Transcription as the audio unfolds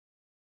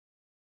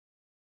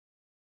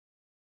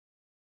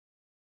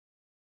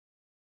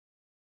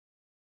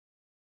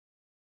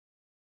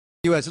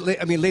US,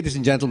 I mean, ladies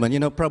and gentlemen, you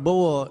know,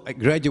 Prabowo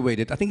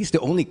graduated. I think he's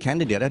the only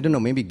candidate. I don't know,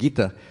 maybe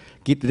Gita.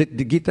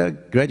 Did Gita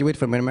graduate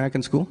from an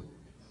American school?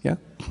 Yeah?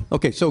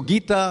 Okay, so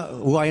Gita,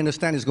 who I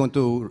understand is going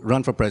to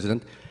run for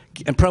president,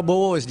 and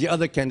Prabowo is the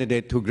other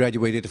candidate who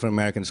graduated from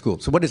American school.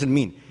 So what does it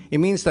mean? It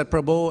means that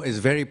Prabowo is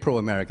very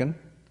pro-American.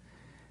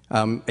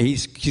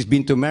 He's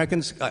been to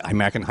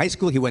American high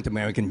school. He went to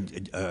American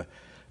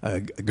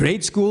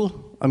grade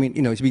school. I mean,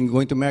 you know, he's been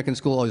going to American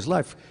school all his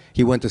life.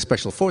 He went to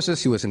Special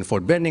Forces. He was in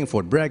Fort Benning,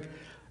 Fort Bragg.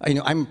 You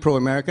know, I'm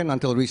pro-American.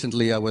 Until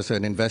recently, I was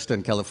an investor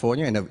in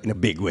California in a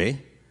big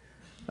way,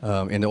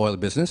 in the oil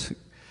business.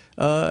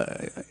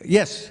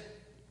 Yes,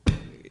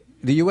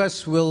 the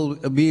U.S. will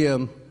be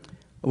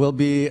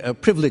a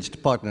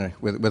privileged partner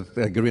with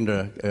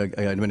Gerindra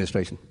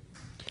administration.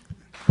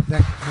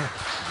 Thank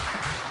you.